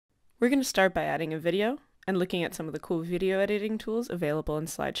We're going to start by adding a video and looking at some of the cool video editing tools available in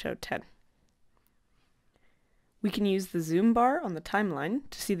SlideShow 10. We can use the zoom bar on the timeline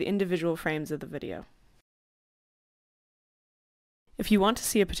to see the individual frames of the video. If you want to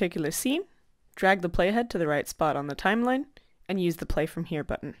see a particular scene, drag the playhead to the right spot on the timeline and use the Play from Here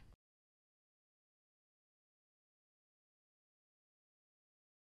button.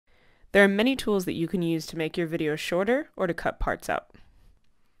 There are many tools that you can use to make your video shorter or to cut parts out.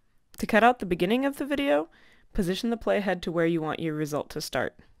 To cut out the beginning of the video, position the playhead to where you want your result to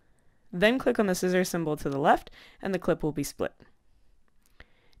start. Then click on the scissor symbol to the left and the clip will be split.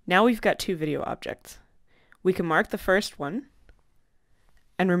 Now we've got two video objects. We can mark the first one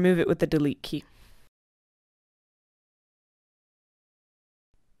and remove it with the delete key.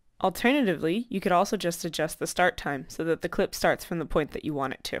 Alternatively, you could also just adjust the start time so that the clip starts from the point that you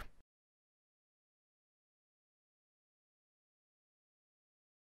want it to.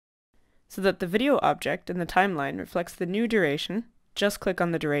 So that the video object in the timeline reflects the new duration, just click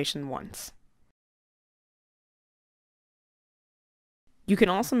on the duration once. You can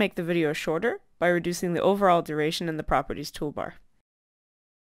also make the video shorter by reducing the overall duration in the Properties toolbar.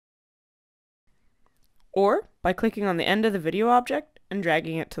 Or by clicking on the end of the video object and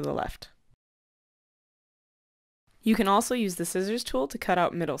dragging it to the left. You can also use the scissors tool to cut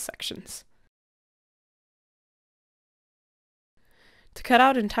out middle sections. To cut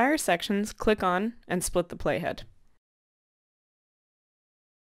out entire sections, click on and split the playhead.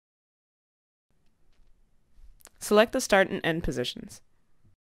 Select the start and end positions.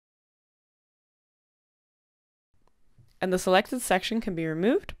 And the selected section can be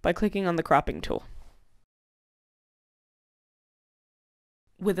removed by clicking on the cropping tool.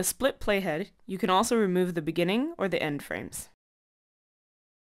 With a split playhead, you can also remove the beginning or the end frames.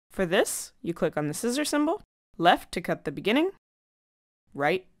 For this, you click on the scissor symbol, left to cut the beginning,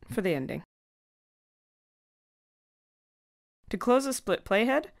 right for the ending. To close a split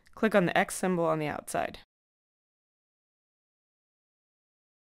playhead, click on the X symbol on the outside.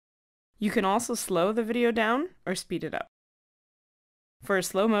 You can also slow the video down or speed it up. For a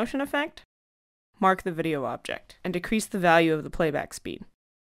slow motion effect, mark the video object and decrease the value of the playback speed.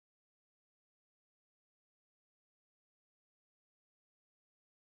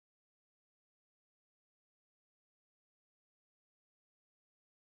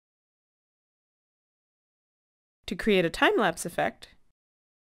 To create a time-lapse effect,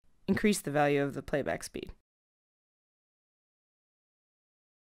 increase the value of the playback speed.